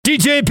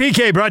DJ and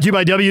PK brought to you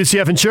by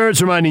WCF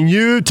Insurance, reminding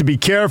you to be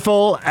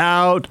careful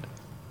out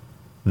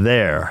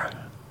there.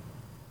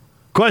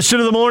 Question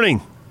of the morning.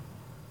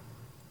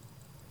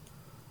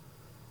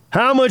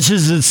 How much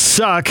does it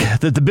suck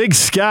that the Big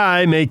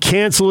Sky may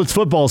cancel its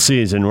football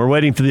season? We're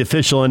waiting for the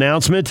official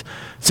announcement.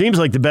 Seems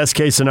like the best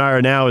case scenario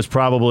now is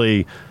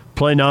probably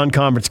play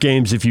non-conference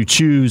games if you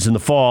choose in the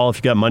fall, if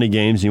you got money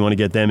games and you want to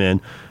get them in,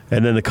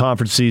 and then the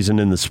conference season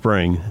in the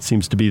spring. It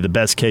seems to be the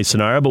best case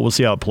scenario, but we'll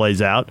see how it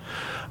plays out.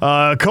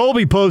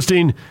 Colby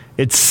posting,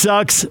 it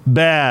sucks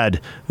bad.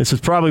 This is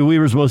probably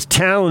Weaver's most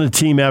talented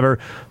team ever.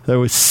 There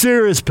was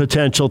serious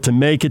potential to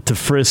make it to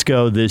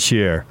Frisco this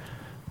year.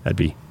 That'd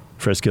be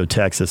Frisco,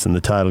 Texas in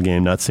the title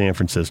game, not San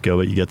Francisco,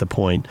 but you get the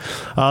point.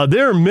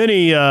 There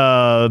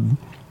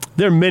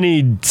are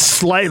many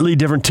slightly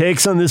different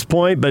takes on this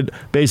point, but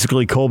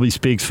basically Colby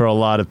speaks for a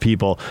lot of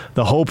people.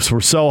 The hopes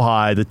were so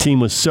high. The team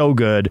was so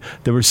good.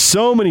 There were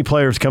so many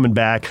players coming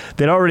back.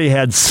 They'd already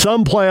had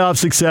some playoff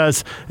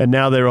success, and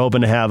now they're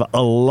hoping to have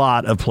a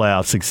lot of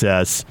playoff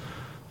success.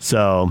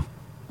 So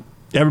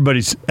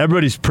everybody's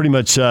pretty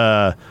much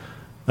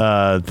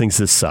thinks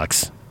this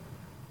sucks.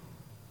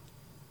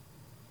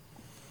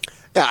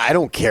 Yeah, I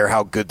don't care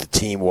how good the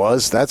team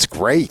was. That's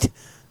great.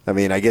 I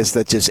mean, I guess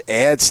that just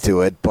adds to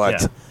it.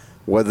 But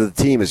whether the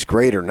team is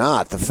great or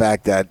not, the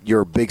fact that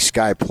you're a Big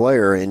Sky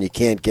player and you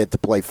can't get to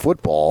play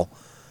football,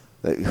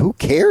 who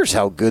cares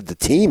how good the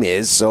team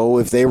is? So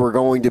if they were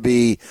going to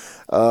be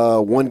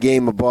one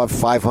game above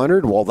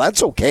 500, well,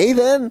 that's okay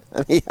then.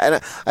 I mean,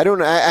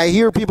 I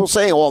hear people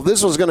saying, well,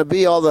 this was going to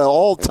be all the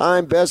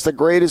all-time best, the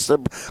greatest.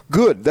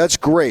 Good, that's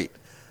great.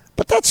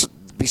 But that's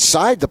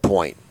beside the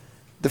point.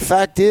 The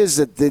fact is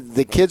that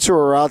the kids who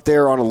are out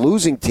there on a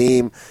losing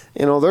team,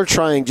 they're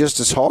trying just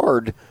as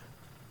hard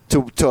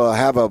to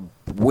have a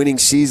winning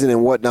season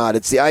and whatnot.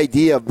 It's the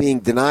idea of being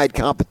denied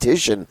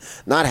competition,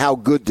 not how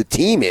good the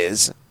team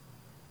is.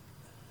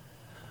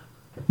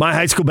 My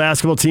high school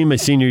basketball team, my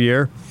senior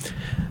year,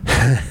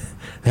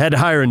 had to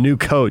hire a new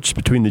coach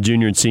between the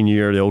junior and senior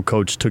year. The old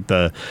coach took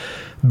the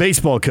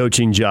baseball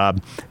coaching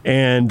job,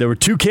 and there were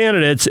two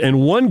candidates, and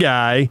one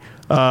guy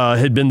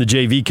had been the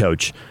JV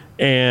coach.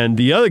 And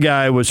the other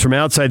guy was from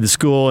outside the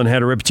school and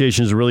had a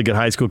reputation as a really good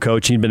high school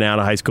coach. He'd been out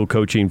of high school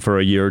coaching for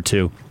a year or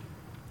two.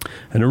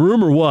 And the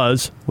rumor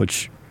was,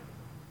 which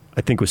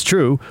I think was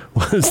true,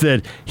 was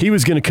that he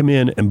was going to come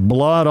in and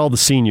blow out all the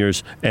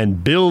seniors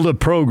and build a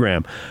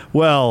program.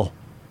 Well,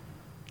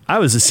 I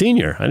was a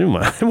senior. I didn't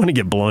want to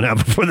get blown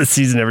out before the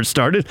season ever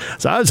started.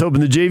 So I was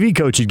hoping the JV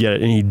coach would get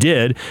it, and he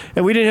did.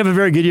 And we didn't have a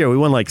very good year. We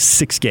won like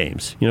 6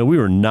 games. We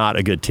were not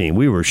a good team.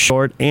 We were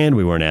short, and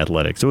we weren't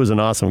athletic. So it was an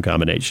awesome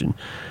combination.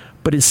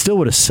 But it still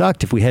would have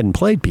sucked if we hadn't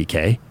played,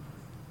 PK.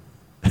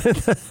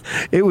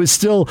 It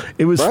was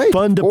right,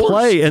 fun to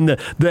play. And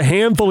the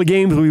handful of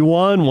games we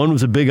won, one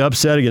was a big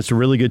upset against a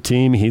really good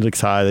team, Helix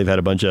High. They've had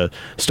a bunch of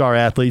star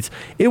athletes.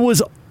 It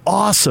was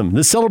awesome.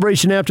 The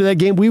celebration after that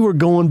game, we were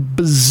going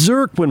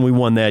berserk when we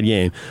won that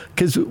game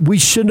because we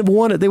shouldn't have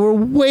won it. They were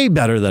way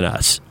better than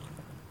us.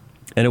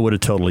 And it would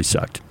have totally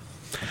sucked.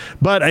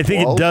 But I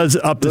think it does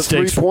up the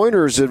stakes. The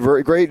 3-pointer is a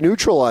very great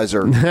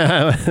neutralizer.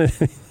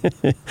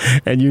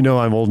 And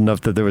I'm old enough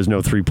that there was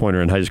no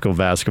 3-pointer in high school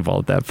basketball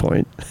at that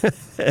point,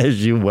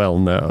 as you well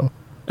know.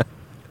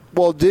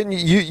 Well, didn't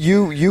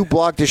you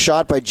blocked a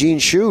shot by Gene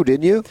Shue,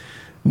 didn't you?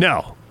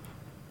 No.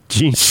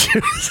 Gene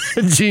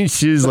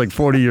Shue's like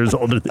 40 years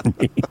older than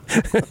me.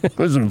 I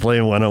wasn't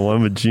playing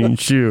one-on-one with Gene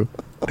Shue.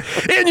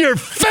 In your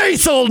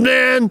face, old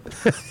man!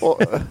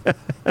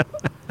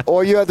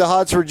 Or you had the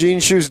hots for Gene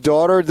Shue's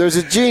daughter. There's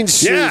a Gene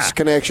Shue's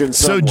connection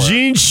somewhere. So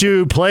Gene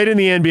Shue played in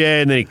the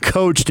NBA, and then he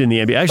coached in the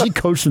NBA. Actually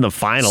coached in the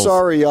finals.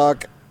 Sorry,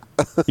 Yuck.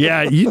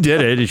 Yeah, you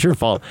did it. It's your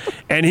fault.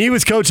 And he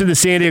was coaching the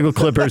San Diego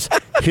Clippers.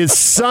 His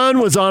son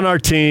was on our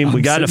team.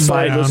 We got in a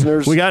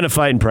fight. We got in a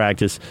fight in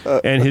practice.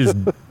 And his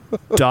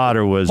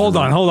daughter was Hold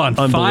on.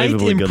 Fight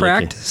in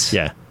practice?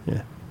 Yeah.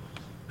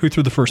 Who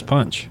threw the first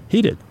punch?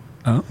 He did.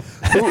 Oh.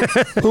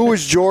 Who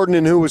was Jordan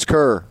and who was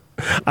Kerr?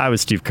 I was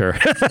Steve Kerr.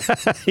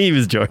 He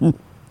was Jordan.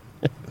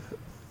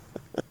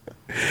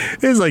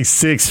 He was like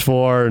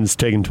 6'4" and was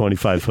taking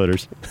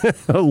 25-footers.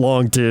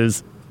 Long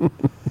twos.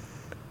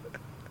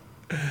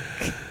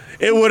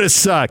 It would have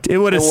sucked. It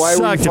would have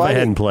sucked if I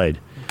hadn't played.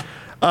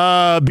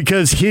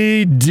 Because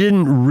he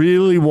didn't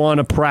really want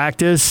to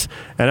practice,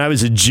 and I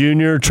was a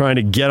junior trying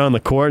to get on the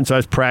court, and so I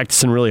was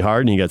practicing really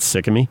hard, and he got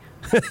sick of me.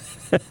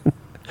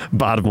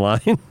 Bottom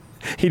line.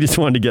 He just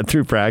wanted to get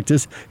through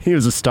practice. He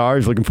was a star. He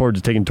was looking forward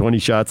to taking 20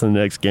 shots in the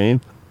next game.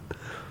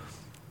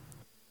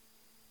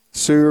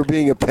 So you were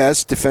being a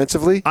pest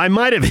defensively? I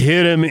might have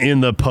hit him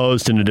in the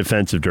post in a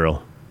defensive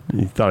drill.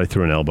 He thought I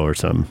threw an elbow or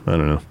something. I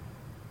don't know.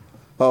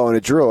 Oh, in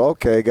a drill.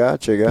 Okay,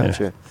 gotcha.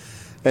 Yeah.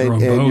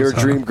 And your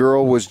dream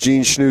girl was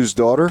Gene Shue's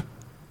daughter?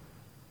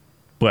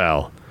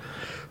 Well,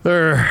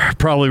 there are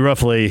probably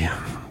roughly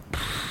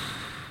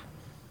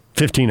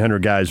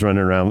 1,500 guys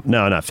running around.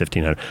 No, not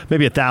 1,500.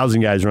 Maybe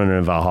 1,000 guys running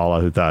in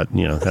Valhalla who thought,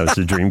 that was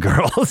the dream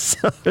girl.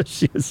 So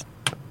she was.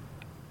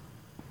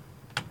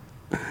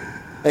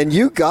 And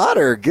you got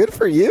her. Good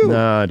for you.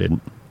 No, I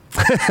didn't.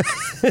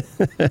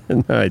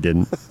 No, I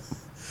didn't.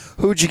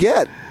 Who'd you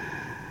get?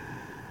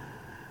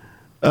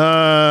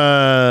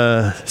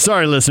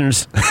 Sorry,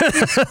 listeners.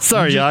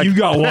 Sorry, Yak. You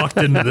got walked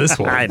into this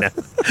one. I know.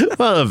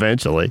 Well,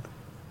 eventually.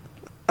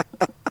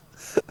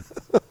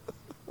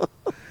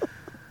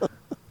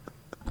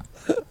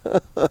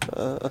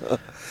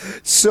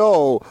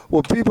 So,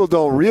 what people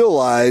don't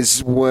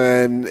realize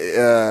when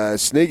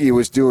Sniggy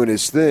was doing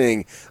his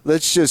thing,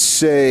 let's just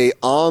say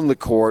on the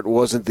court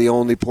wasn't the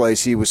only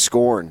place he was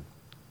scoring.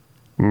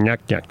 Yuck,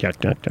 yuck, yuck,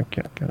 yuck, yuck,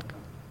 yuck, yuck.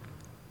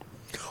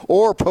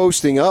 Or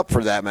posting up,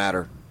 for that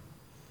matter.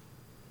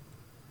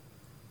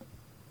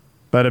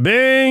 Bada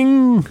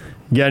bing.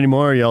 Got any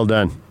more? Or y'all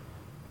done?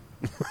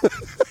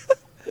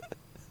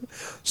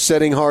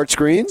 Setting hard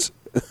screens?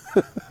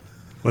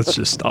 Let's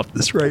just stop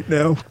this right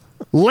now.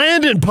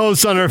 Landon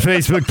posts on our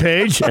Facebook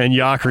page, and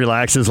Yak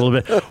relaxes a little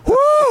bit.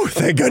 Woo!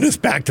 Thank goodness,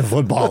 back to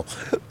football.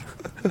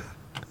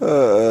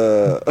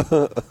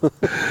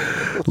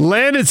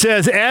 Landon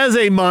says, as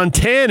a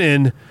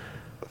Montanan,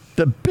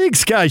 the Big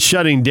Sky's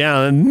shutting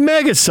down, and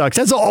mega sucks.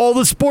 That's all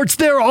the sports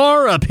there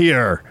are up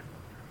here.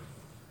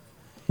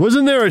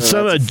 Wasn't there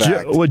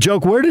a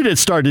joke? Where did it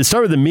start? Did it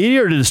start with the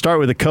media or did it start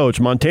with the coach?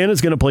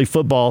 Montana's going to play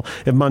football.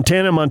 If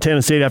Montana and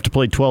Montana State have to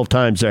play 12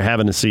 times, they're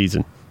having a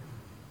season.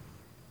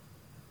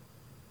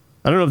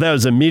 I don't know if that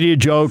was a media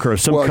joke or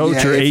if some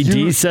coach or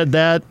AD said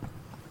that.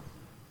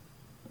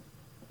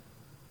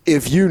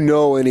 If you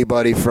know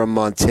anybody from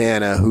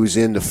Montana who's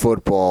into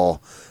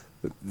football,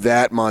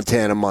 that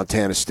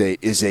Montana State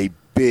is a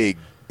big,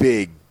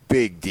 big,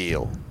 big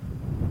deal.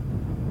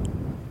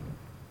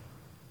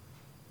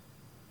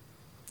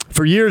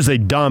 For years, they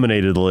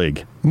dominated the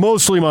league.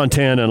 Mostly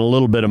Montana and a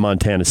little bit of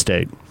Montana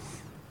State.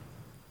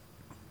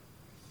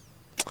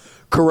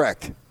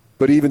 Correct.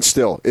 But even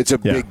still, it's a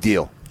big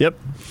deal. Yep.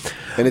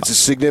 And it's a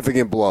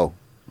significant blow.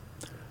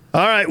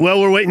 All right, well,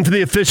 we're waiting for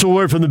the official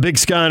word from the Big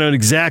Sky on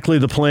exactly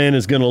the plan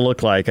is going to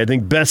look like. I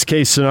think best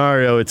case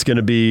scenario, it's going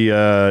to be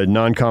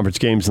non-conference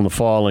games in the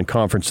fall and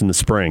conference in the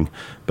spring.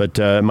 But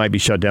it might be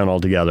shut down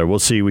altogether. We'll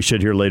see. We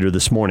should hear later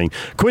this morning.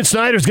 Quinn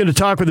Snyder's going to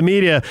talk with the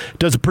media,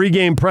 does a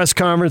pregame press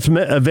conference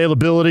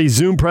availability,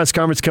 Zoom press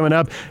conference coming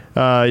up.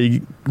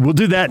 We'll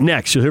do that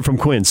next. You'll hear from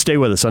Quinn. Stay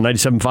with us on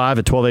 97.5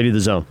 at 1280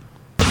 The Zone.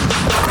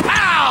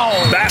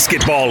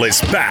 Basketball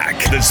is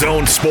back. The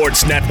Zone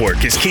Sports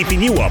Network is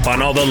keeping you up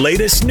on all the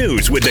latest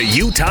news with the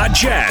Utah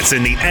Jazz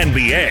and the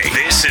NBA.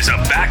 This is a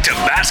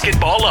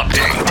back-to-basketball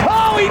update.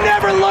 Oh, he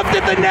never looked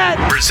at the net.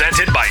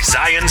 Presented by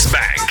Zions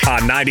Bank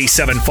on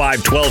 97.5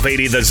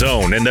 1280 The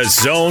Zone and the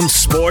Zone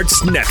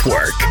Sports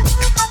Network.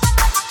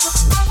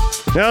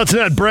 Now, it's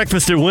not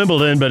breakfast at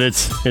Wimbledon, but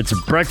it's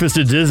breakfast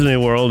at Disney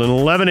World. An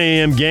 11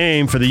 a.m.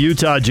 game for the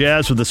Utah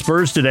Jazz with the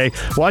Spurs today.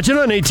 Watch it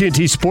on AT&T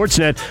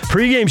Sportsnet.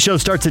 Pre-game show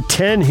starts at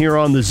 10 here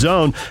on The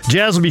Zone.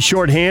 Jazz will be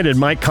shorthanded.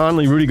 Mike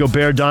Conley, Rudy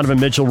Gobert,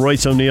 Donovan Mitchell,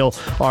 Royce O'Neal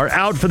are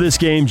out for this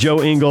game.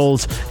 Joe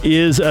Ingles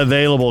is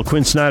available.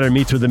 Quinn Snyder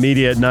meets with the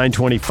media at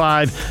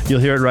 9:25. You'll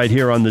hear it right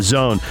here on The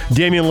Zone.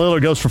 Damian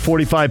Lillard goes for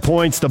 45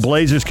 points. The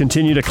Blazers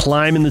continue to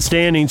climb in the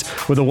standings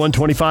with a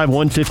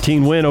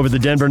 125-115 win over the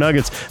Denver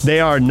Nuggets. They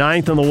are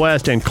 9th in the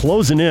West and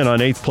closing in on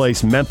 8th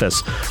place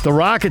Memphis. The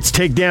Rockets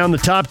take down the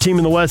top team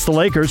in the West, the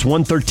Lakers,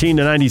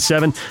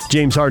 113-97.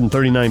 James Harden,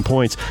 39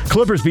 points.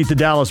 Clippers beat the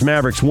Dallas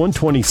Mavericks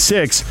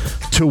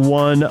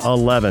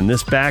 126-111.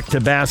 This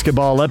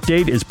back-to-basketball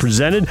update is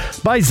presented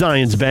by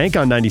Zions Bank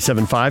on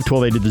 97.5,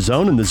 1280 The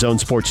Zone and the Zone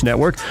Sports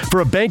Network.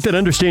 For a bank that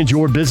understands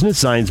your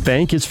business, Zions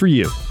Bank is for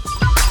you.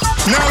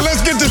 Now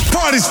let's get this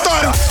party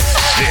started.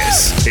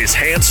 This is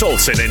Hans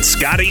Olsen and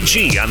Scotty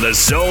G on the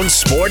Zone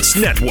Sports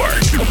Network.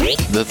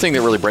 The thing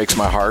that really breaks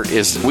my heart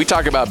is we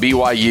talk about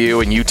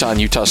BYU and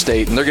Utah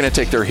State, and they're going to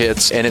take their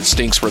hits, and it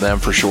stinks for them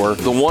for sure.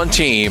 The one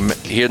team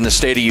here in the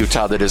state of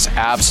Utah that is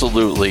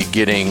absolutely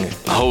getting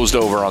hosed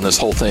over on this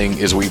whole thing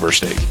is Weber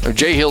State.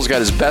 Jay Hill's got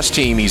his best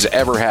team he's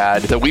ever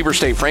had, that Weber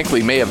State,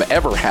 frankly, may have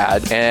ever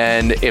had,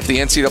 and if the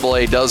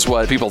NCAA does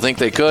what people think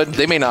they could,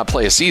 they may not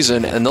play a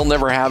season, and they'll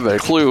never have a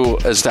clue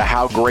as to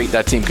how great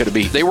that team could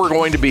be. They were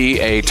going to be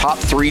a top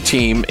 3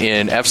 team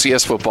in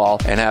FCS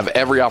football and have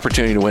every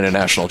opportunity to win a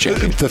national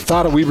championship. The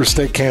thought of Weber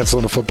State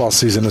canceling the football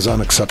season is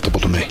unacceptable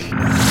to me.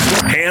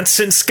 Hans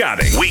and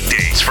Scotty,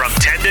 weekdays from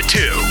 10 to 2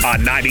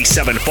 on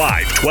 97.5,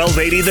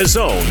 1280 The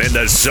Zone and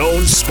the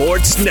Zone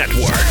Sports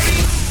Network.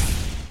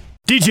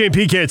 DJ and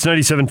PK, it's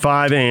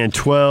 97.5 and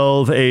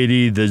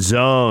 1280 The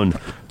Zone.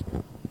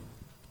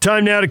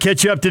 Time now to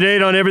catch you up to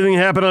date on everything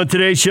that happened on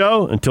today's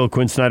show until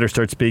Quinn Snyder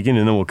starts speaking,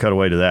 and then we'll cut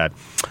away to that.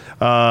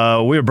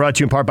 We are brought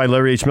to you in part by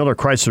Larry H. Miller,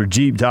 Chrysler,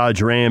 Jeep,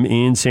 Dodge, Ram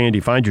in Sandy.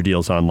 Find your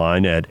deals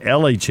online at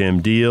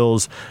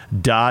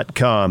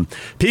LHMdeals.com.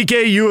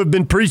 PK, you have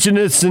been preaching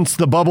this since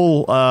the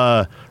bubble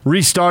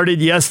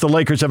restarted. Yes, the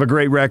Lakers have a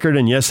great record,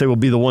 and yes, they will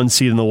be the 1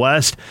 seed in the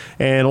West.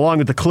 And along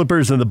with the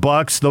Clippers and the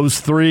Bucks,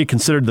 those 3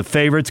 considered the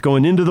favorites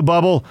going into the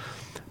bubble.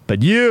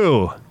 But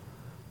you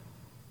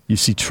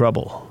see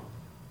trouble.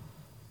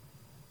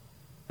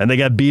 And they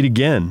got beat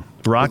again.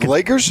 The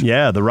Lakers?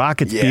 Yeah, the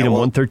Rockets beat them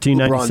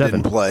 113-97. LeBron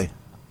didn't play.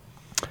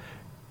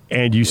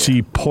 And you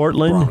see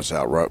Portland. LeBron was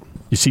out, right?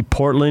 You see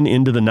Portland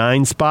into the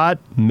 9 spot,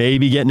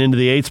 maybe getting into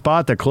the 8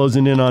 spot. They're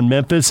closing in on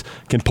Memphis.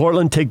 Can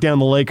Portland take down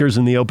the Lakers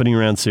in the opening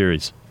round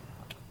series?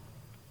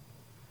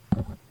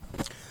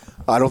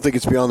 I don't think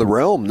it's beyond the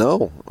realm,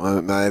 no.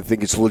 I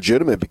think it's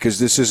legitimate because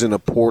this isn't a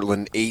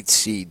Portland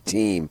 8-seed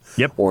team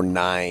or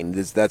 9.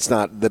 That's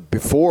not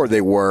before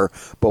they were,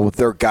 but with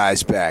their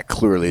guys back,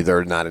 clearly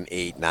they're not an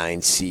 8,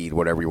 9 seed,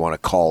 whatever you want to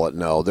call it.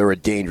 No, they're a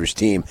dangerous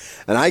team.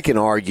 And I can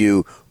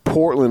argue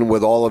Portland,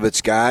 with all of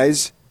its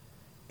guys,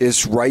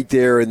 is right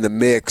there in the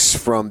mix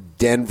from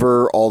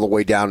Denver all the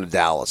way down to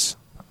Dallas.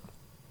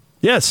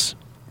 Yes.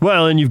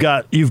 Well, and you've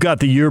got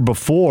the year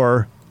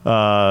before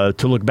to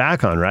look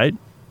back on, right?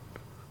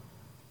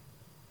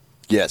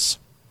 Yes.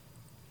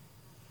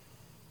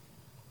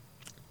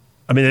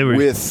 I mean, they were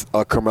with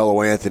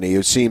Carmelo Anthony,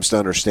 who seems to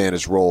understand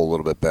his role a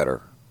little bit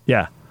better.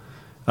 Yeah.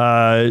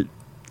 I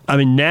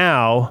mean,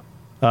 now,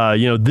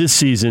 this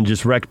season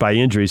just wrecked by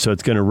injury, so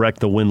it's going to wreck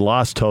the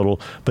win-loss total.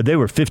 But they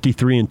were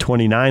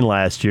 53-29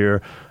 last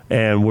year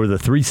and were the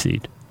 3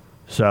 seed.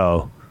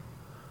 So,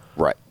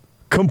 right,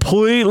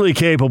 completely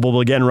capable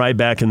of getting right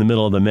back in the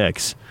middle of the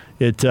mix.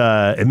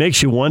 It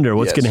makes you wonder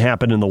what's going to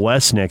happen in the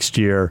West next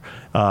year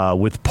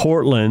with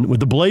Portland, with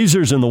the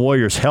Blazers and the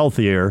Warriors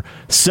healthier,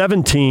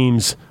 7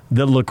 teams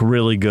that look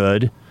really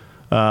good.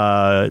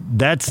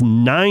 That's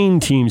 9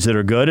 teams that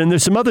are good, and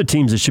there's some other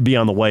teams that should be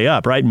on the way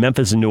up, right?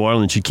 Memphis and New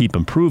Orleans should keep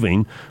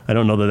improving. I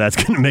don't know that that's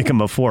going to make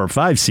them a 4 or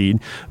 5 seed,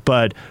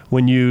 but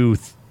when you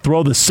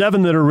throw the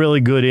 7 that are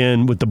really good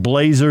in with the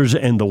Blazers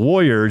and the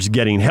Warriors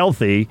getting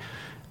healthy,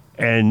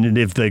 and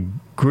if the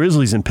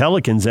Grizzlies and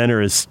Pelicans enter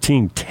as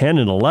team 10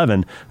 and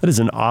 11, that is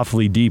an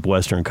awfully deep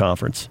Western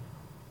Conference.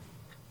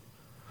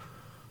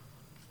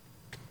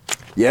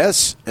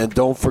 Yes, and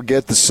don't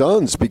forget the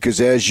Suns,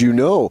 because as you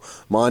know,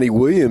 Monty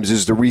Williams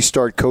is the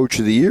restart coach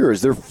of the year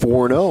as they're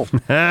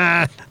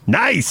 4-0.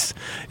 Nice.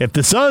 If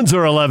the Suns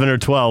are 11 or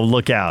 12,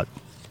 look out.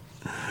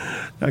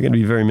 Not going to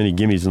be very many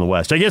gimmies in the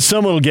West. I guess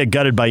someone will get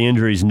gutted by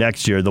injuries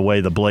next year the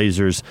way the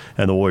Blazers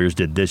and the Warriors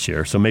did this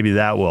year. So maybe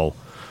that'll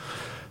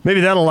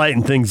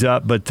lighten things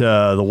up, but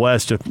the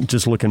West are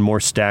just looking more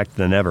stacked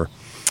than ever.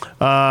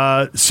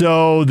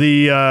 So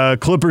the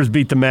Clippers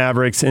beat the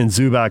Mavericks, and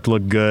Zubac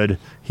looked good.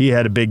 He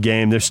had a big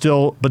game. They're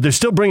still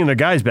bringing their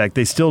guys back.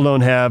 They still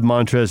don't have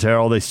Montrezl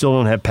Harrell. They still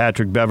don't have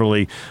Patrick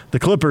Beverley. The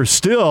Clippers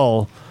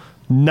still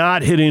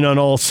not hitting on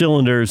all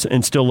cylinders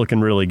and still looking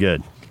really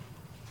good.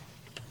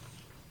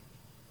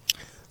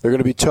 They're going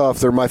to be tough.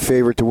 They're my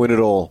favorite to win it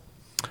all.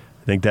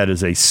 I think that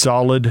is a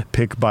solid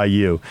pick by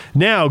you.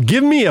 Now,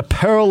 give me a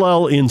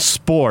parallel in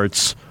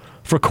sports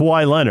for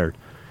Kawhi Leonard.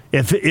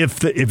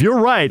 If you're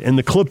right, and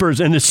the Clippers,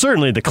 and it's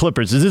certainly the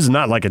Clippers, this is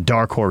not like a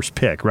dark horse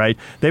pick, right?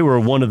 They were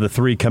one of the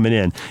 3 coming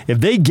in.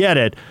 If they get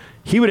it,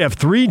 he would have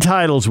 3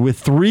 titles with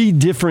 3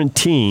 different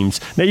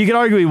teams. Now, you could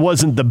argue he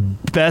wasn't the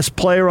best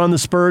player on the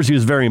Spurs. He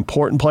was a very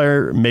important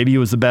player. Maybe he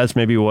was the best,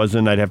 maybe he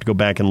wasn't. I'd have to go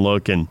back and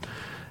look and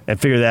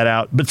figure that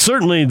out. But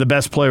certainly the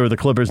best player with the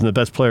Clippers and the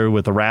best player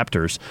with the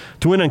Raptors.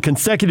 To win on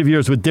consecutive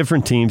years with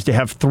different teams, to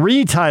have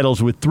 3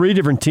 titles with 3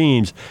 different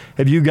teams,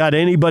 have you got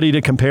anybody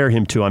to compare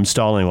him to? I'm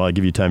stalling while I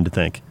give you time to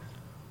think.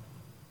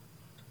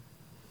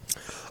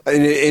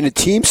 In a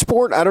team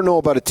sport, I don't know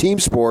about a team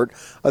sport.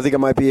 I think I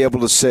might be able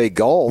to say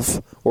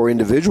golf or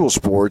individual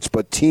sports,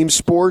 but team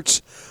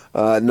sports,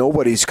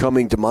 nobody's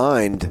coming to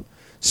mind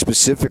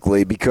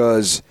specifically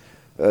because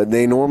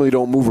they normally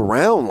don't move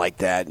around like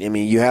that. I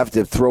mean, you have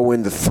to throw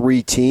in the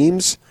 3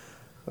 teams.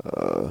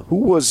 Who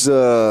was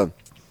there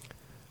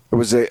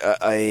was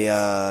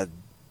a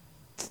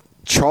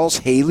Charles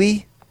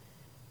Haley?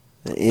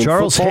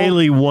 Charles football?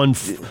 Haley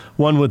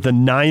won with the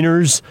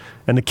Niners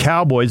and the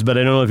Cowboys, but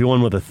I don't know if he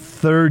won with a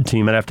 3rd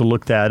team. I'd have to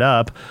look that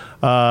up.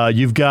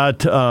 You've got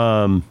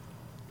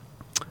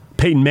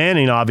Peyton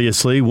Manning,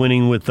 obviously,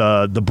 winning with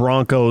the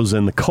Broncos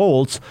and the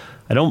Colts.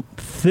 I don't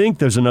think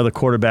there's another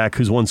quarterback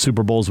who's won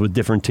Super Bowls with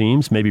different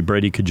teams. Maybe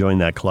Brady could join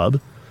that club.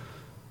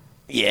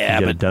 Yeah,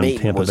 but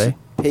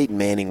Peyton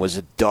Manning was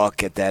a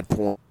duck at that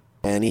point,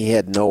 and he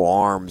had no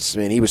arms.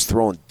 I mean, he was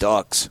throwing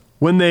ducks.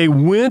 When they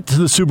went to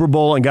the Super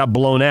Bowl and got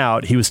blown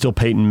out, he was still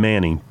Peyton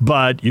Manning.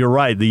 But you're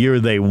right, the year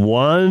they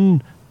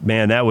won,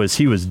 man,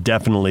 he was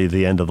definitely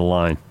the end of the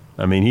line.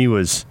 I mean, he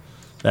was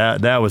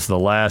that was the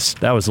last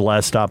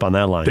stop on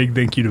that line. Big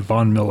thank you to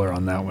Von Miller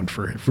on that one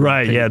for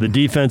right. Peyton. Yeah, the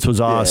defense was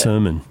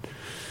awesome, and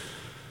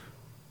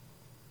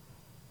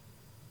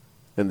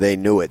they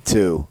knew it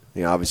too.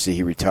 You know, obviously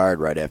he retired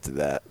right after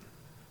that.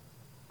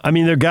 I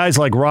mean, there are guys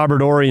like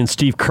Robert Horry and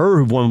Steve Kerr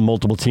who've won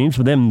multiple teams,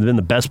 but they haven't been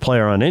the best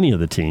player on any of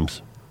the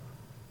teams.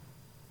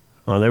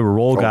 They were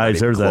role guys.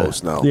 They're they're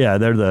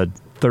the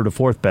 3rd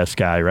or 4th best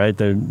guy, right?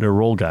 They're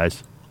role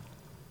guys.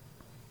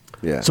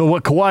 Yeah. So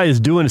what Kawhi is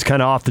doing is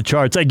kind of off the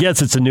charts. I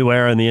guess it's a new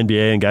era in the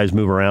NBA, and guys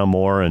move around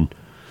more. And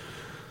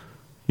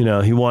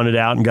he wanted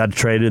out and got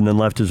traded, and then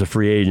left as a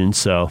free agent.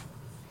 So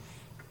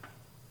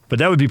But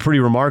that would be pretty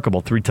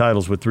remarkable, 3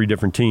 titles with 3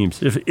 different teams,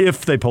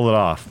 if they pull it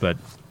off. But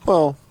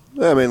well,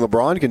 I mean,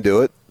 LeBron can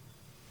do it.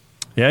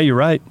 Yeah, you're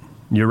right.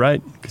 You're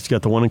right. He's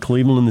got the 1 in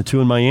Cleveland and the 2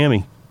 in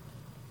Miami.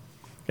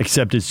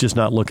 Except it's just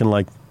not looking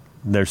like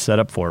they're set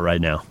up for it right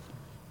now.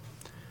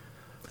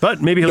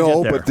 But maybe he'll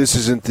get there. No, but this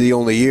isn't the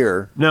only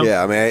year. No.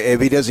 Yeah, I mean,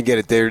 if he doesn't get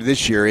it there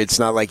this year, it's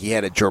not like he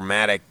had a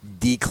dramatic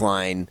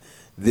decline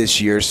this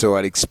year, so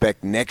I'd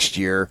expect next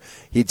year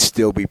he'd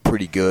still be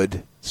pretty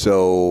good.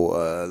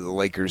 So the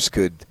Lakers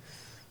could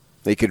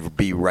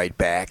be right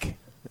back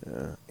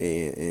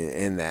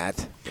in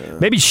that.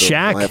 Maybe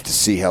Shaq. We'll have to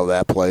see how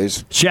that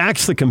plays.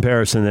 Shaq's the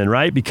comparison then,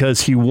 right?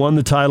 Because he won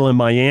the title in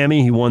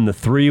Miami, he won the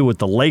 3 with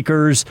the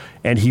Lakers,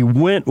 and he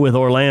went with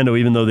Orlando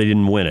even though they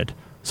didn't win it.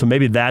 So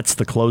maybe that's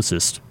the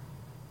closest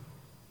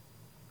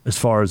as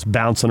far as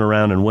bouncing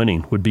around and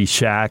winning would be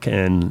Shaq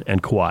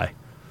and Kawhi.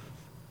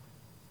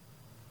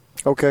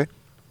 Okay.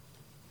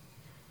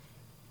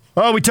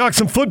 Oh, we talked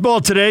some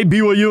football today.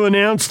 BYU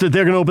announced that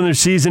they're going to open their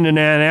season in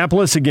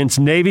Annapolis against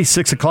Navy,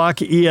 6 o'clock,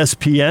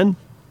 ESPN.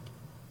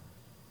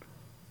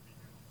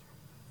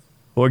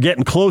 We're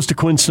getting close to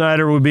Quinn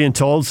Snyder, we're being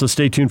told, so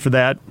stay tuned for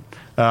that.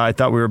 I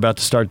thought we were about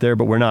to start there,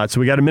 but we're not. So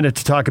we got a minute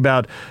to talk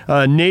about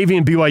Navy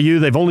and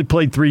BYU. They've only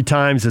played 3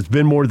 times. It's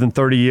been more than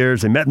 30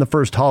 years. They met in the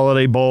first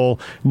Holiday Bowl.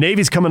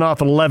 Navy's coming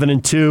off at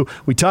 11-2.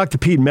 We talked to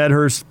Pete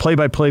Medhurst,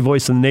 play-by-play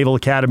voice of the Naval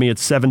Academy at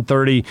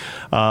 7:30.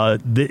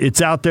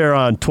 It's out there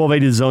on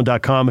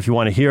 1280thezone.com if you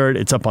want to hear it.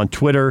 It's up on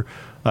Twitter.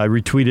 I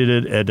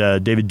retweeted it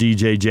at David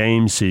DJ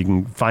James, so you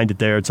can find it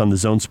there. It's on the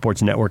Zone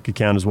Sports Network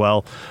account as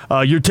well.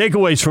 Your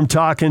takeaways from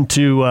talking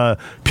to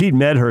Pete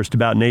Medhurst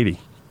about Navy?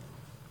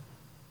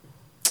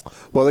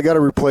 Well, they got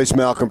to replace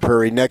Malcolm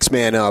Perry. Next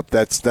man up.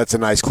 That's a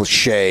nice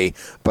cliche,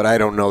 but I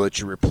don't know that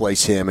you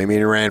replace him. I mean,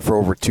 he ran for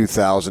over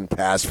 2,000,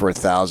 passed for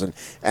 1,000.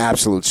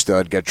 Absolute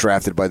stud. Got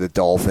drafted by the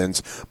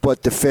Dolphins.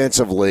 But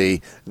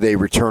defensively, they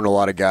return a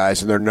lot of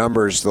guys, and their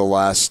numbers the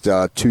last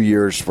 2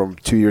 years, from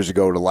 2 years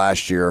ago to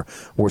last year,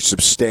 were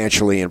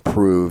substantially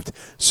improved.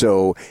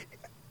 So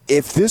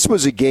if this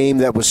was a game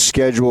that was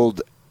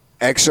scheduled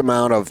X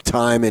amount of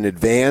time in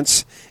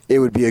advance, it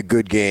would be a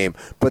good game.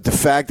 But the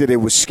fact that it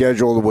was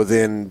scheduled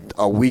within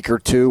a week or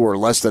 2 or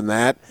less than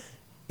that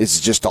is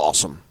just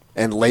awesome.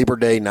 And Labor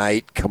Day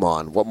night, come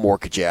on, what more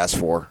could you ask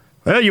for?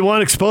 Well, you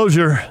want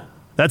exposure.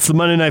 That's the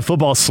Monday Night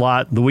Football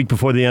slot the week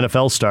before the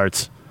NFL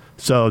starts.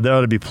 So there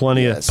ought to be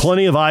plenty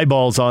of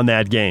eyeballs on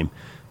that game.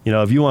 You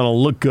know, if you want to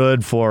look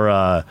good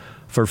for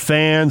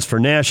fans, for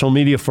national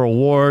media, for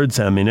awards,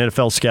 I mean,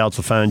 NFL scouts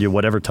will find you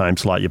whatever time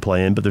slot you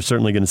play in, but they're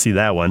certainly going to see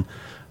that one.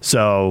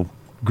 So,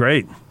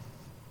 great.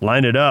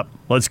 Line it up.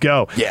 Let's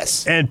go.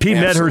 Yes. And Pete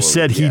Medhurst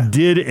said he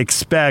did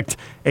expect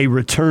a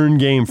return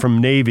game from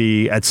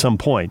Navy at some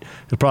point.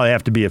 It'll probably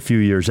have to be a few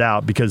years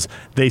out because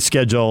they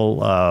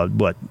schedule,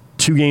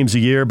 2 games a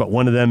year, but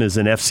one of them is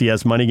an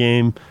FCS money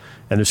game,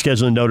 and they're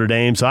scheduling Notre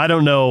Dame. So I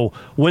don't know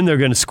when they're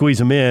going to squeeze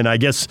them in. I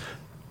guess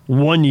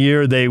one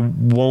year they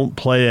won't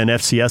play an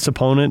FCS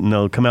opponent, and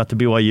they'll come out to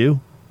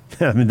BYU.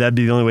 I mean, that'd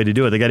be the only way to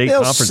do it. They got 8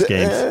 conference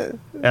games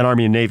at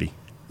Army and Navy.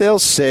 They'll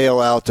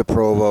sail out to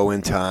Provo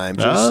in time.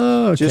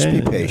 Just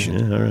be patient.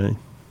 Yeah, all right.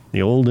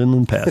 The old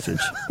inland passage.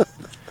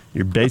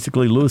 You're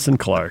basically Lewis and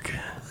Clark.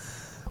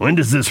 When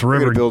does this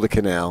river... We're going to build a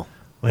canal.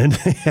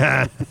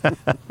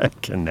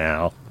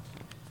 Canal.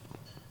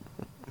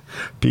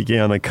 Peeking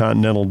on the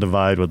Continental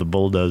Divide with a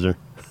bulldozer.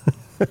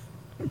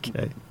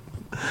 Okay.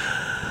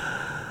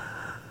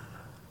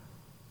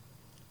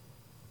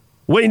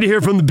 Waiting to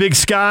hear from the Big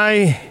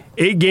Sky.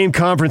 8-game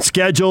conference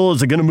schedule.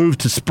 Is it going to move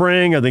to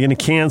spring? Are they going to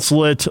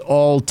cancel it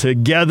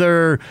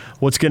altogether?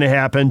 What's going to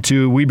happen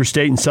to Weber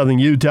State and Southern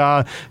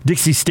Utah?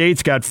 Dixie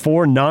State's got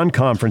 4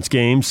 non-conference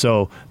games,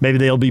 so maybe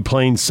they'll be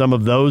playing some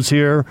of those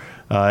here.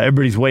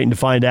 Everybody's waiting to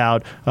find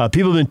out.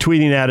 People have been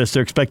tweeting at us.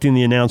 They're expecting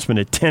the announcement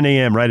at 10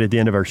 a.m. right at the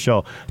end of our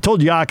show. I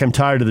told Yak I'm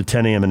tired of the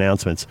 10 a.m.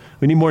 announcements.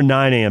 We need more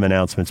 9 a.m.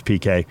 announcements,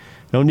 PK.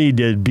 No need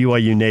to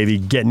BYU Navy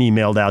getting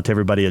emailed out to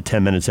everybody at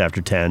 10 minutes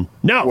after 10.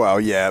 No. Well,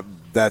 yeah.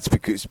 That's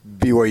because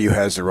BYU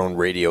has their own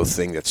radio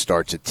thing that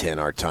starts at 10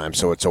 our time,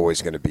 so it's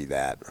always going to be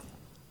that.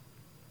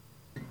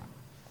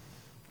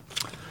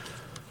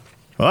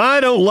 I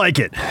don't like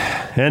it,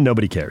 and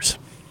nobody cares.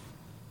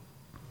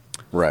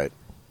 Right.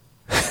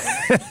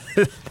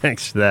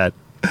 Thanks for that.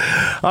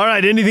 All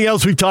right, anything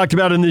else we've talked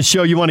about in this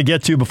show you want to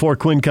get to before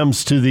Quinn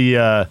comes to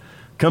the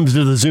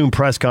Zoom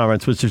press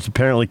conference, which is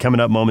apparently coming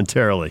up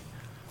momentarily?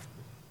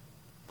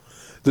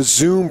 The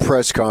Zoom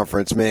press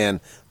conference, man,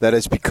 that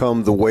has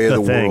become the way of the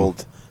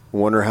world. I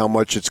wonder how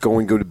much it's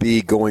going to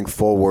be going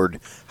forward.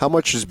 How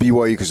much is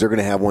BYU, because they're going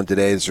to have one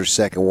today, it's their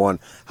second one,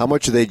 how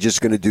much are they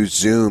just going to do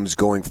Zooms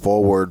going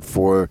forward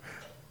for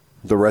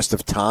the rest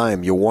of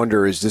time? You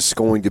wonder, is this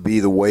going to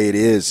be the way it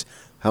is?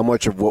 How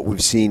much of what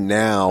we've seen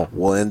now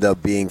will end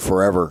up being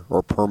forever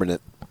or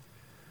permanent?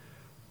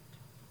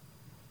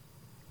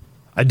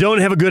 I don't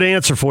have a good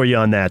answer for you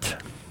on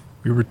that.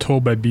 We were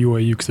told by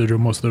BYU, because they're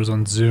doing most of those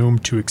on Zoom,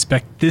 to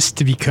expect this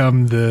to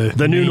become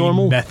the new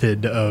normal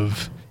method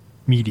of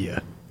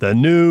media. The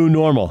new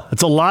normal.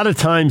 It's a lot of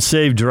time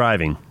saved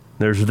driving.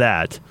 there's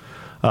that.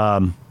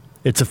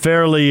 It's a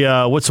fairly,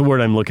 what's the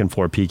word I'm looking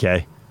for,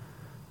 PK?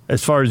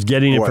 As far as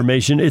getting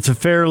information, it's a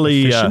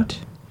fairly... Efficient?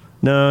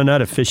 No,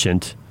 not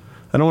efficient.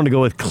 I don't want to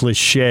go with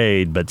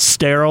cliched, but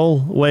sterile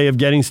way of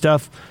getting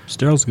stuff.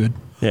 Sterile's good.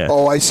 Yeah.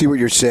 Oh, I see what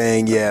you're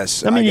saying,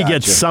 yes. I mean, you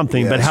get gotcha.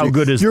 something, but how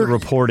good is the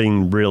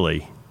reporting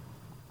really?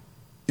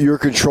 You're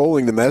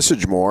controlling the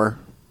message more.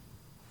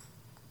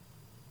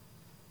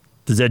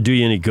 Does that do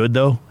you any good,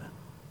 though?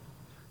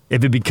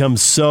 If it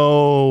becomes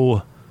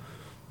so,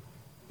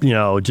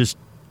 just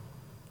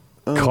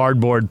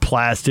cardboard,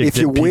 plastic. If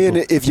you win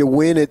it, if you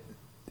win,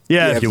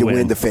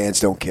 the fans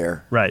don't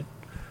care. Right.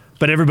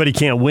 But everybody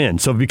can't win.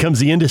 So it becomes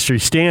the industry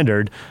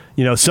standard.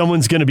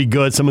 Someone's going to be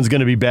good, someone's going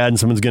to be bad, and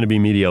someone's going to be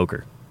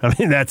mediocre. I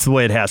mean, that's the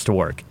way it has to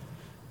work.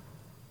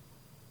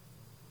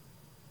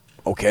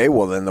 Okay,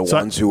 well, then the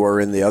ones who are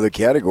in the other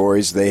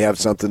categories, they have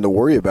something to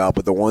worry about.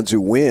 But the ones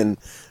who win,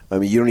 I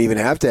mean, you don't even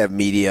have to have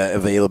media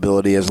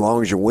availability as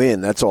long as you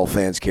win. That's all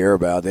fans care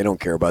about. They don't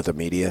care about the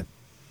media.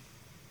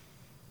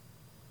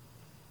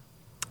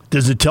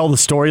 Does it tell the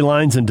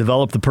storylines and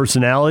develop the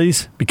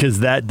personalities? Because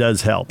that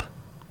does help.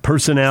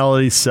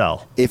 Personalities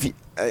sell.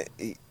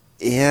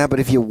 Yeah, but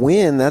if you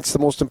win, that's the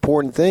most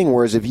important thing.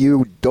 Whereas if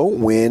you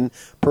don't win,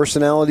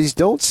 personalities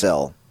don't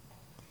sell.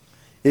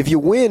 If you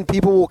win,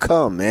 people will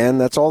come, man.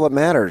 That's all that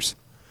matters.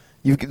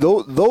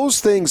 Those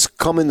things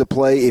come into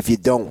play if you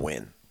don't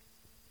win.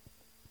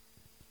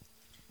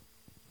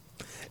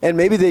 And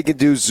maybe they could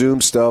do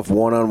Zoom stuff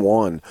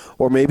one-on-one,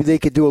 or maybe they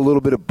could do a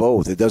little bit of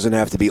both. It doesn't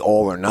have to be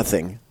all or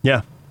nothing.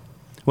 Yeah.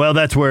 Well,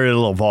 that's where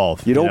it'll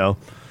evolve. You don't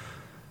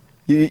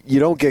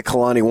get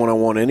Kalani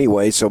one-on-one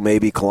anyway, so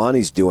maybe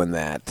Kalani's doing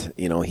that.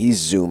 He's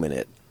Zooming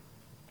it.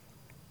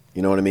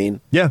 You know what I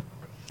mean? Yeah.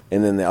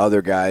 And then the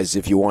other guys,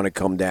 if you want to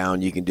come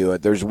down, you can do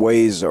it. There's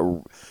ways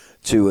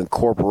to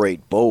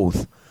incorporate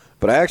both.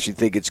 But I actually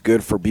think it's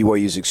good for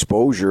BYU's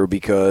exposure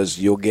because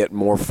you'll get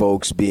more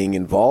folks being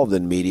involved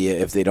in media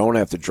if they don't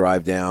have to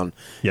drive down,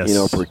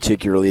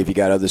 particularly if you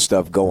got other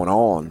stuff going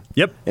on.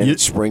 Yep. And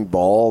it's spring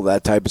ball,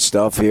 that type of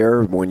stuff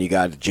here, when you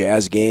got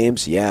Jazz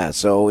games. Yeah,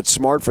 so it's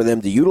smart for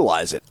them to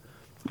utilize it.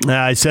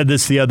 I said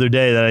this the other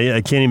day that I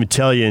can't even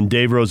tell you in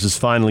Dave Rose's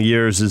final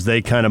years as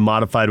they kind of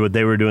modified what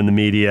they were doing in the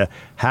media,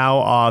 how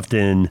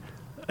often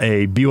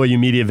a BYU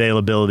media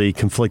availability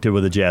conflicted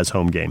with a Jazz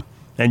home game.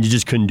 And you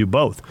just couldn't do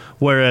both.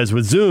 Whereas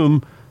with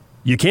Zoom,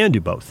 you can do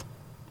both.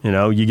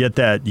 You get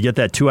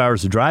that 2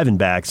 hours of driving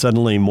back,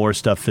 suddenly more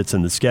stuff fits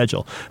in the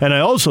schedule. And I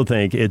also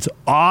think it's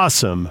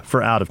awesome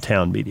for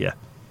out-of-town media.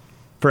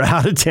 For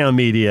out-of-town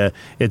media,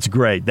 it's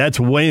great. That's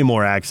way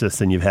more access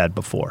than you've had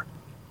before.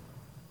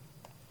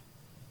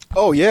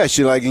 Oh, yeah.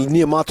 Like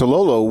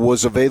Niumatalolo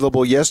was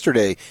available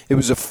yesterday. It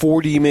was a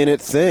 40-minute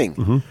thing.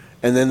 Mm-hmm.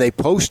 And then they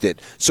post it.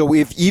 So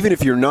even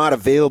if you're not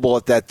available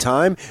at that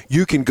time,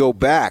 you can go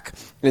back.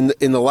 In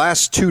the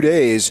last 2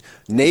 days,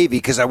 Navy,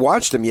 because I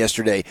watched them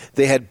yesterday,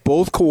 they had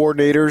both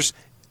coordinators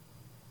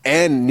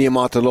and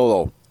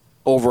Niumatalolo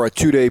over a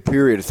 2-day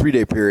period, a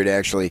 3-day period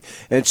actually.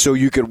 And so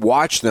you could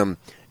watch them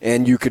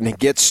and you can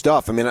get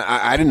stuff. I mean,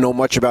 I didn't know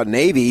much about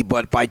Navy,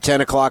 but by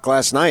 10 o'clock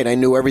last night, I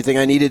knew everything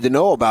I needed to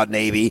know about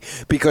Navy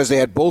because they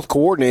had both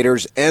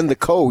coordinators and the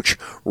coach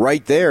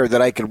right there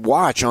that I could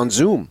watch on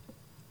Zoom.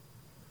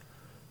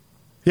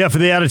 Yeah, for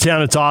the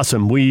out-of-town, it's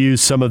awesome. We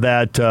used some of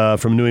that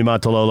from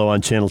Niumatalolo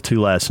on Channel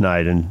 2 last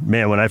night. And,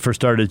 man, when I first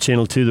started at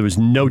Channel 2, there was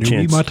no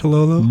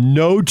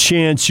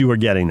chance you were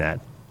getting that.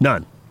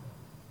 None.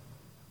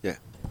 Yeah.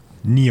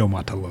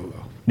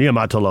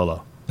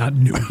 Niumatalolo. Not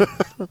new.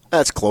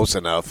 That's close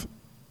enough.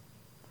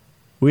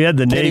 We had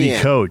the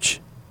Navy coach.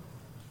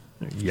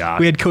 Yeah.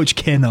 We had Coach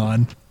Ken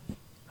on.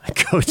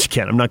 Coach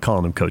Ken. I'm not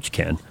calling him Coach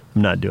Ken.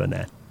 I'm not doing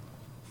that.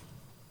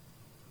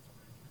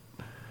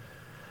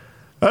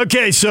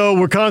 Okay, so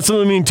we're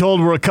constantly being told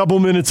we're a couple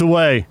minutes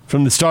away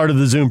from the start of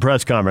the Zoom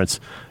press conference.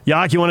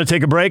 Yak, you want to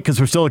take a break because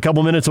we're still a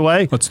couple minutes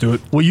away? Let's do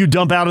it. Will you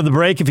dump out of the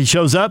break if he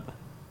shows up?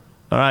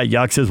 All right,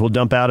 Yak says we'll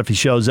dump out if he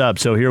shows up.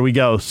 So here we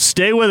go.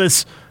 Stay with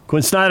us.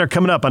 Quinn Snyder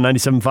coming up on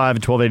 97.5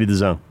 at 1280 The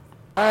Zone.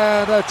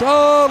 And it's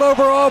all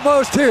over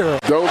almost here.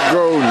 Don't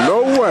go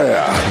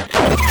nowhere.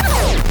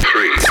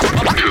 3, 2,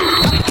 1.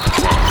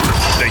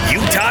 The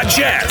Utah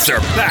Jazz are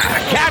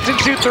back. Catch and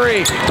shoot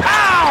three.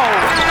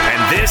 Ow!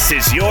 And this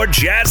is your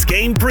Jazz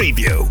Game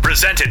Preview,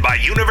 presented by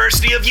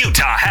University of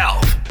Utah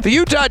Health. The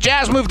Utah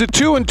Jazz moved to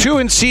 2-2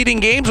 in seeding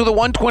games with a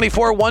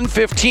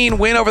 124-115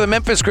 win over the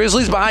Memphis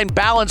Grizzlies behind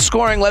balanced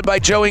scoring led by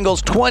Joe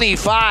Ingles'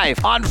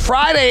 25. On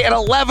Friday at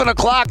 11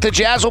 o'clock, the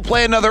Jazz will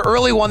play another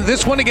early one,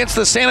 this one against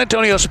the San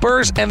Antonio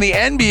Spurs, and the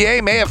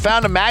NBA may have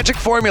found a magic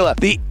formula.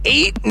 The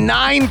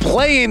 8-9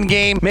 play-in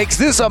game makes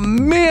this a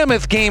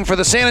mammoth game for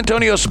the San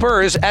Antonio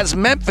Spurs as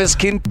Memphis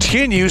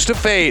continues to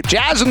fade.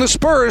 Jazz and the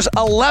Spurs,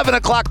 11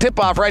 o'clock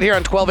tip-off right here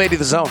on 1280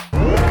 The Zone.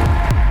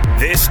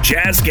 This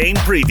Jazz Game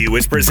Preview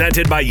is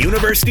presented by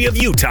University of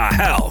Utah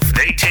Health.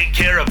 They take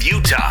care of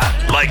Utah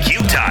like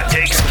Utah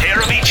takes care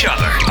of each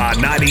other on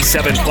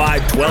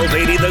 97.5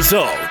 1280 The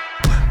Zone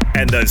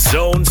and the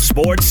Zone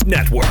Sports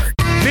Network.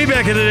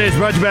 Feedback of the day is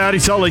brought to you by Audi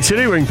Salt Lake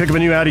City, where you can pick up a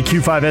new Audi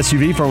Q5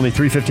 SUV for only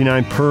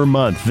 $359 per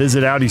month.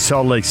 Visit Audi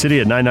Salt Lake City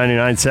at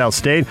 999 South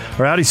State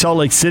or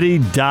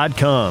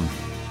AudiSaltLakeCity.com.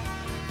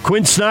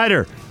 Quinn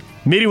Snyder,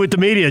 meeting with the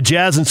media,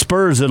 Jazz and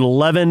Spurs at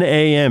 11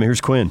 a.m.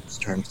 Here's Quinn.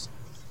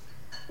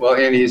 Well,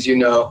 Andy, as you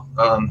know,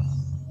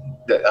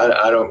 that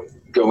I don't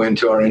go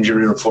into our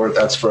injury report.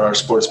 That's for our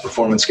sports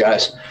performance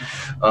guys.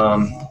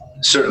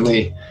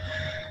 Certainly,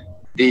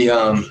 the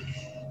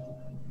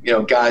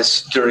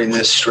guys during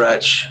this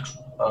stretch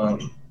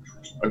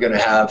are going to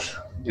have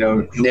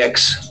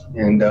nicks,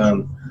 and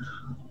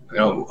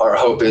our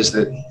hope is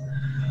that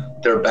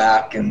they're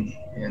back and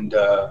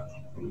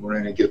we're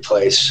in a good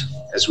place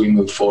as we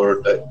move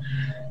forward. But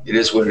it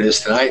is what it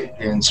is tonight,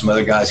 and some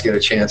other guys get a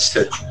chance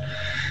to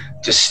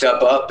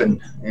step up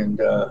and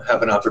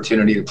have an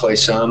opportunity to play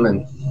some,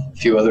 and a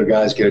few other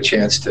guys get a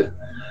chance to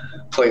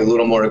play a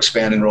little more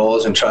expanded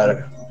roles and try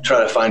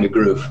to find a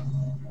groove.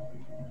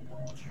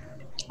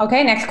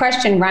 Okay, next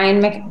question.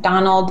 Ryan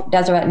McDonald,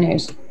 Deseret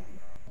News.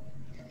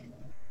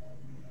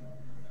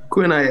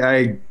 Quinn,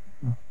 I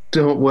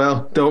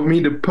don't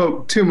mean to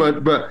poke too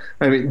much, but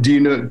I mean,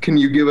 can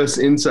you give us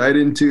insight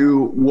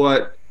into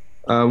what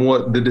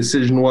the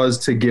decision was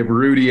to give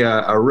Rudy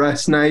a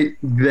rest night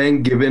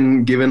then,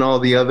 given all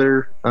the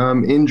other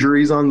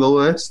injuries on the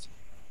list?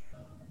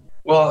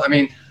 Well, I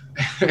mean,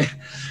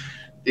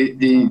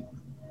 the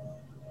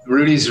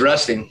Rudy's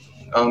resting.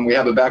 We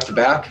have a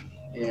back-to-back,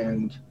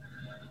 and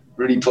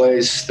Rudy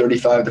plays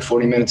 35 to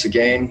 40 minutes a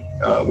game.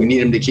 We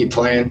need him to keep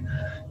playing.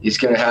 He's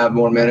going to have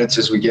more minutes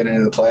as we get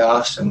into the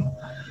playoffs, and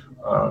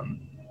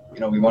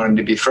we want him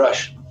to be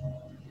fresh.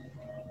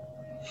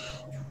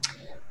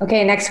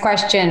 Okay, next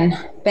question.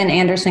 Ben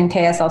Anderson,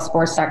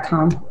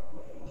 KSLSports.com.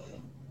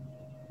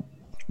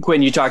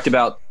 Quinn, you talked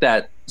about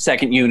that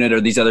second unit or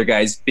these other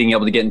guys being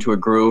able to get into a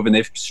groove, and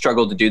they've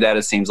struggled to do that,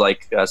 it seems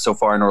like, so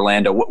far in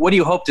Orlando. What do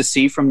you hope to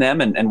see from them,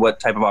 and what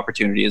type of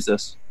opportunity is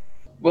this?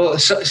 Well,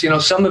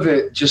 some of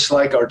it, just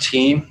like our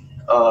team,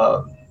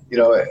 I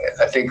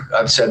think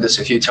I've said this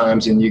a few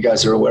times, and you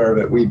guys are aware of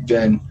it. We've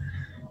been,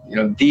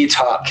 the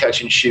top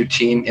catch and shoot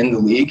team in the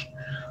league.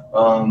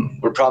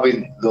 We're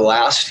probably the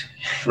last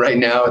right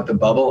now at the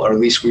bubble, or at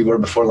least we were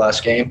before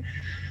last game.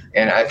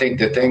 And I think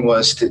the thing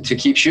was to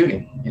keep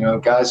shooting.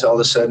 Guys all of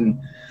a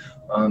sudden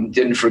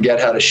didn't forget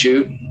how to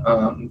shoot.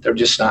 They're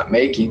just not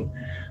making.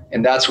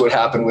 And that's what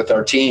happened with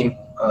our team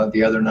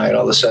the other night.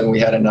 All of a sudden we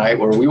had a night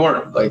where we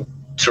weren't like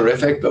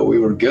terrific, but we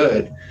were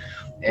good.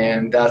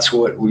 And that's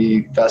what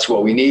we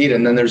need.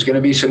 And then there's going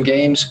to be some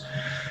games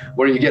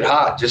where you get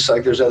hot, just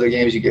like there's other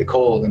games you get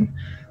cold. And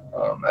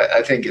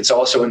I think it's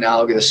also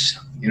analogous,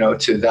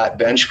 to that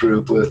bench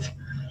group with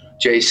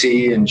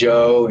JC and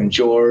Joe and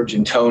George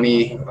and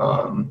Tony,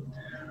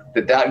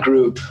 that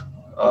group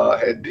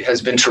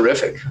has been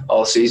terrific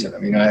all season. I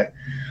mean, I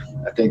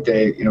think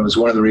it was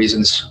one of the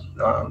reasons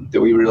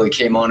that we really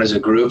came on as a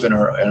group, and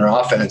our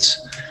offense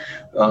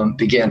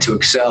began to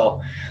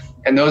excel.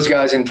 And those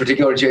guys in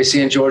particular,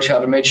 JC and George,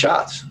 haven't made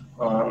shots.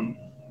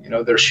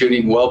 They're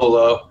shooting well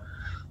below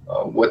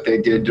what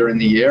they did during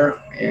the year.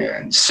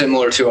 And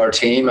similar to our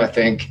team, I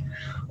think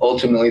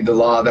ultimately the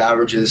law of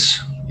averages,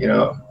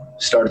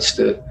 starts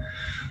to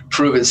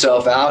prove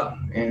itself out,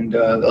 and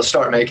they'll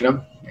start making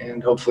them.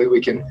 And hopefully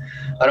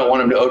I don't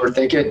want them to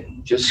overthink it.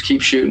 Just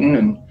keep shooting,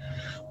 and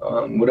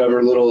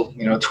whatever little,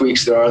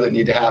 tweaks there are that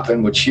need to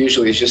happen, which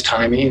usually is just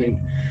timing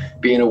and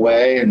being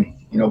away and,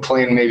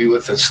 playing maybe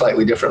with a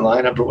slightly different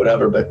lineup or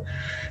whatever. But,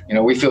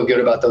 we feel good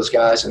about those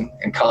guys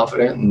and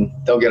confident, and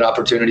they'll get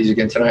opportunities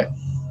again tonight.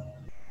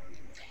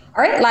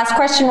 All right, last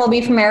question will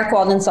be from Eric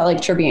Walden, Salt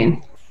Lake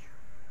Tribune.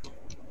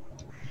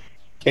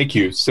 Thank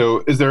you.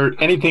 So is there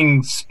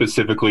anything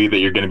specifically that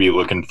you're going to be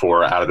looking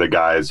for out of the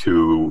guys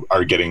who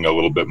are getting a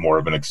little bit more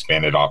of an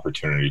expanded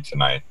opportunity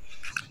tonight?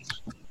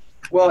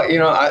 Well,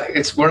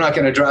 we're not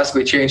going to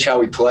drastically change how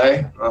we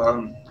play.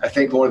 I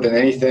think more than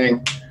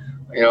anything,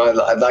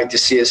 I'd like to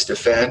see us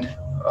defend.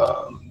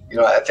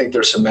 I think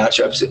there's some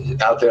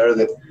matchups out there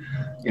that,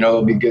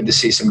 it'll be good to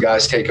see some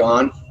guys take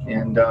on.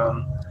 And,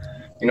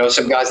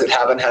 some guys that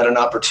haven't had an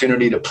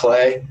opportunity to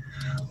play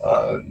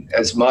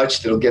as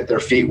much, that'll get their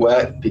feet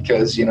wet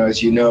because,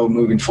 as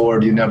moving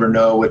forward, you never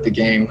know what the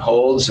game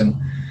holds. And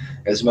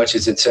as much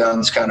as it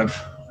sounds kind of,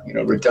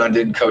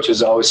 redundant,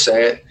 coaches always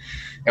say it.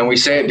 And we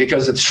say it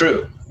because it's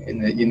true,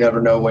 and that you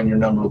never know when your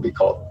number will be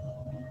called.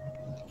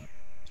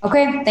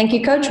 Okay, thank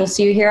you, Coach. We'll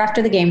see you here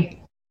after the game.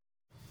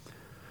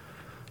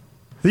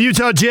 The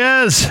Utah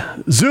Jazz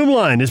Zoom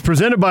line is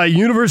presented by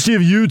University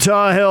of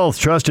Utah Health,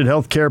 trusted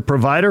healthcare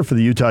provider for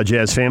the Utah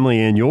Jazz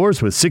family and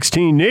yours. With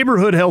 16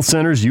 neighborhood health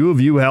centers, U of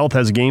U Health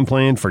has a game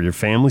plan for your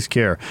family's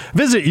care.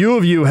 Visit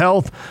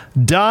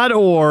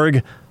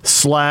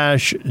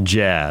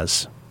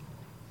uofuhealth.org/jazz.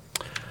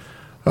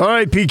 All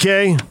right,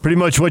 PK, pretty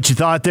much what you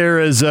thought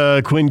there as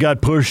Quinn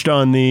got pushed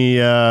on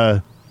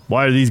the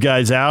why are these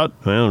guys out?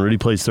 Well, Rudy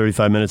plays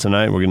 35 minutes a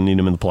night. We're going to need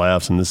him in the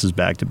playoffs, and this is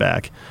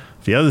back-to-back.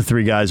 If the other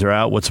three guys are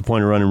out, what's the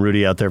point of running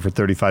Rudy out there for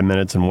 35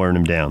 minutes and wearing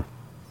him down?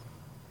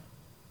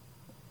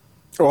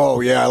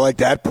 Oh, yeah, I like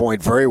that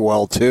point very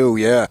well, too.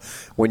 Yeah,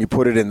 when you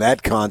put it in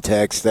that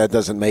context, that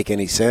doesn't make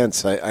any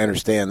sense. I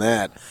understand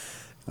that.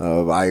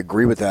 I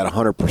agree with that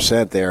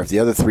 100% there. If the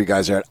other three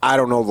guys are, I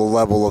don't know the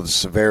level of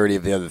severity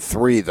of the other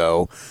three,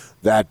 though.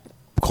 That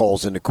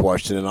calls into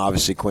question, and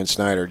obviously Quinn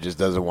Snyder just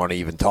doesn't want to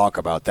even talk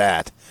about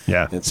that.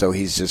 Yeah. And so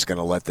he's just going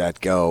to let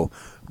that go.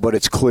 But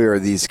it's clear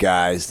these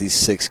guys, these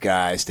 6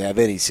 guys, to have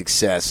any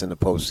success in the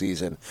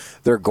postseason,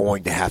 they're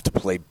going to have to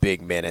play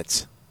big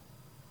minutes.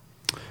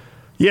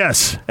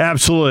 Yes,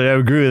 absolutely. I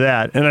agree with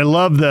that. And I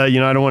love the, I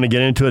don't want to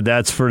get into it.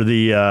 That's for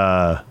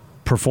the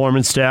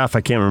performance staff.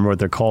 I can't remember what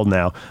they're called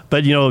now.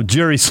 But,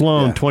 Jerry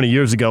Sloan 20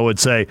 years ago would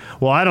say,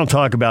 well, I don't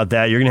talk about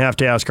that. You're going to have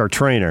to ask our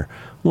trainer.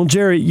 Well,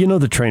 Jerry,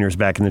 the trainer's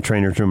back in the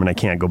trainer's room, and I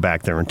can't go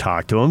back there and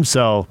talk to him.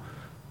 So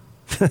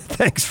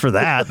thanks for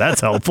that.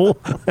 That's helpful.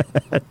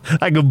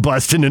 I go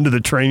busting into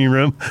the training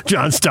room.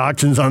 John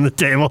Stockton's on the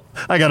table.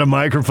 I got a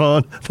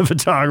microphone. The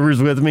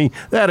photographer's with me.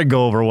 That'd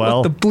go over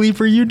well. What the bleep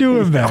are you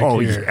doing back here? Oh,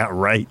 yeah,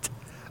 right.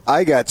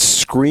 I got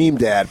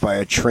screamed at by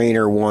a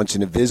trainer once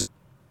in a visit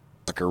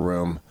locker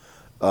room.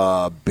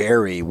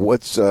 Barry,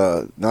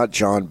 not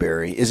John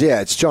Barry.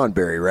 It's John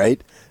Barry,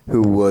 right?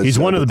 Who was? He's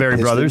one of the Barry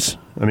brothers.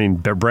 I mean,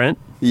 Brent.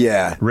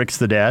 Yeah, Rick's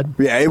the dad.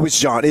 Yeah, it was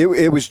John.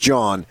 It was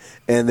John,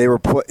 and they were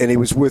he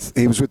was with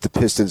the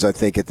Pistons, I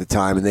think, at the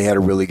time, and they had a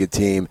really good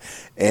team.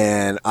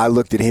 And I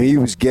looked at him; he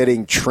was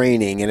getting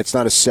training, and it's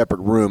not a separate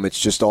room; it's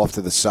just off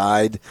to the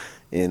side,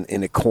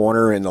 in a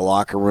corner in the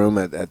locker room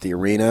at the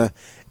arena.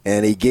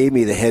 And he gave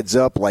me the heads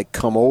up, like,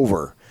 come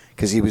over,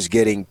 because he was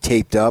getting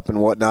taped up and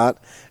whatnot.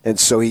 And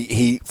so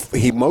he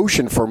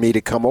motioned for me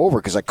to come over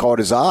because I caught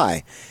his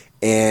eye,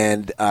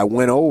 and I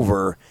went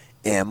over.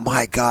 And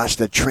my gosh,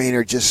 the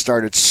trainer just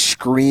started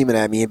screaming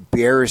at me,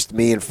 embarrassed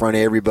me in front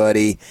of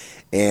everybody.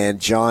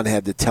 And John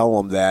had to tell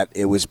him that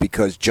it was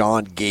because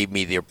John gave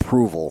me the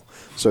approval.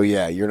 So,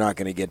 yeah, you're not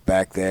going to get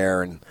back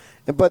there.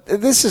 But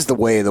this is the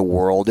way of the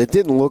world. It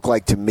didn't look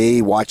like to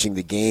me watching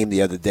the game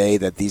the other day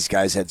that these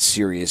guys had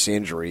serious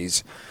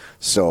injuries.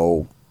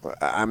 So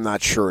I'm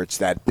not sure it's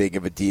that big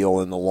of a deal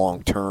in the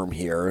long term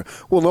here.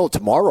 We'll know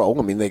tomorrow.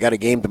 I mean, they got a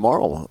game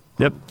tomorrow.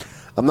 Yep.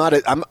 I'm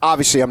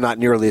not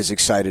nearly as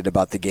excited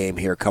about the game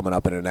here coming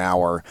up in an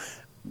hour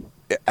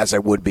as I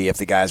would be if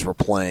the guys were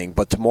playing.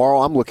 But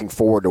tomorrow I'm looking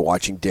forward to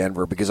watching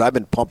Denver because I've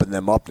been pumping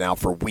them up now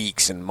for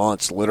weeks and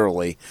months,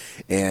 literally.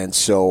 And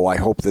so I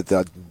hope that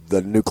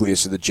the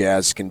nucleus of the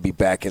Jazz can be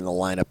back in the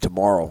lineup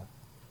tomorrow.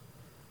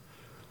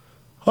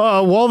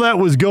 While that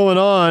was going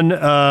on,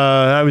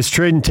 I was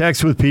trading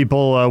texts with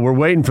people. We're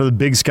waiting for the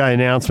Big Sky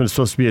announcement. It's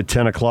supposed to be at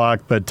 10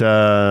 o'clock, but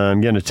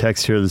I'm getting a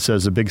text here that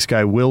says the Big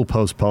Sky will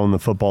postpone the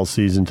football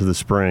season to the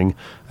spring.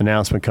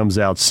 Announcement comes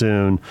out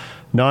soon.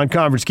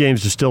 Non-conference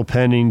games are still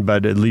pending,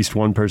 but at least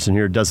one person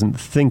here doesn't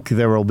think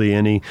there will be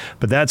any.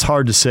 But that's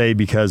hard to say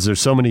because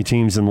there's so many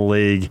teams in the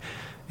league,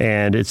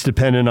 and it's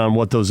dependent on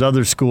what those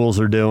other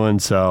schools are doing,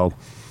 so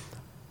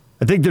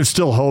I think there's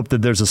still hope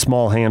that there's a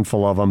small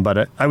handful of them,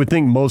 but I would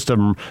think most of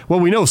them, well,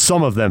 we know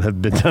some of them have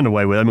been done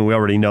away with. I mean, we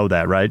already know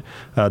that, right?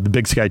 The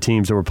Big Sky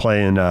teams that were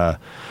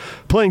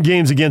playing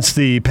games against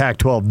the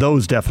Pac-12,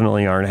 those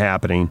definitely aren't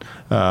happening.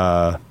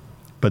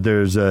 But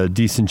there's a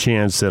decent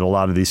chance that a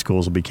lot of these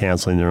schools will be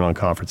canceling their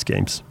non-conference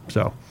games.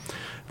 So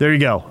there you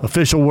go.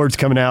 Official words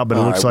coming out, but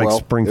it looks like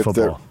spring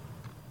football.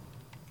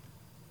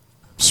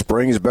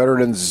 Spring is better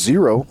than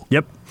zero.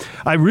 Yep.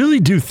 I really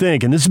do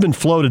think, and this has been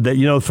floated,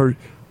 that,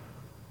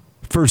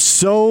 for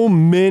so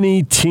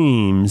many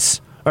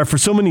teams, or for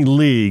so many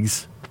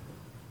leagues,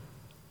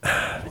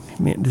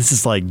 man, this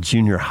is like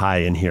junior high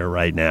in here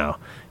right now.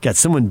 Got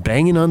someone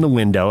banging on the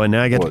window, and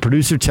now I got the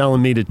producer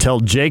telling me to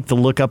tell Jake to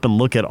look up and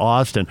look at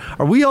Austin.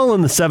 Are we all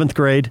in the 7th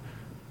grade?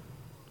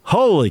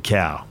 Holy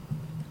cow.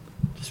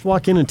 Just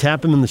walk in and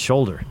tap him in the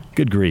shoulder.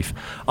 Good grief.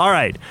 All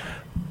right.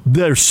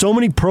 There's so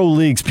many pro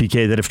leagues,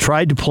 PK, that have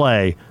tried to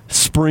play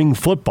spring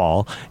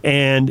football,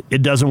 and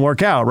it doesn't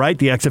work out, right?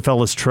 The XFL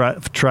has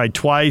tried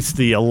twice.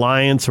 The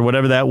Alliance, or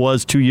whatever that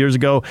was 2 years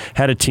ago,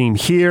 had a team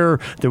here.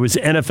 There was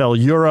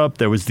NFL Europe.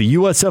 There was the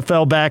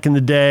USFL back in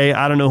the day.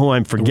 I don't know who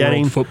I'm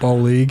forgetting. The World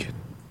Football League.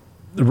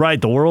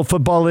 Right, the World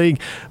Football League.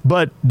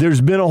 But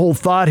there's been a whole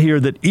thought here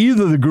that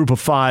either the Group of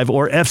Five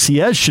or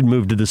FCS should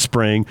move to the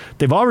spring.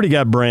 They've already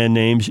got brand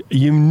names.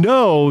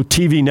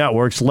 TV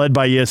networks led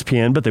by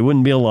ESPN, but they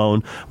wouldn't be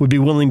alone, would be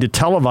willing to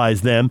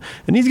televise them.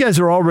 And these guys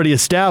are already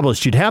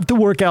established. You'd have to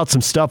work out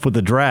some stuff with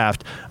the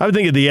draft. I would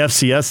think at the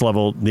FCS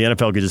level, the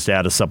NFL could just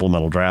add a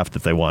supplemental draft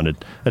if they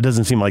wanted. That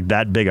doesn't seem like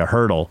that big a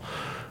hurdle.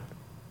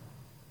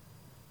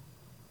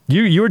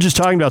 You were just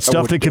talking about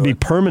stuff that could be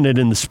permanent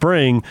in the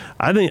spring.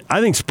 I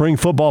think spring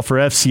football for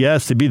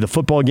FCS to be the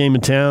football game in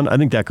town, I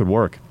think that could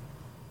work.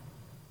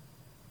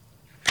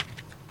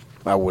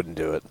 I wouldn't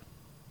do it.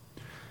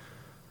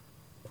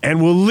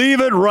 And we'll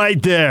leave it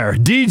right there.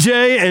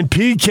 DJ and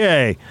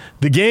PK,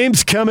 the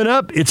game's coming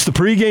up. It's the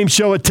pregame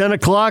show at 10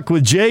 o'clock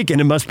with Jake, and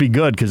it must be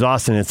good because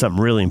Austin had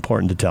something really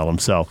important to tell him.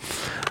 So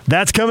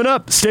that's coming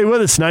up. Stay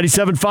with us,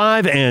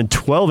 97.5 and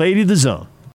 1280 The Zone.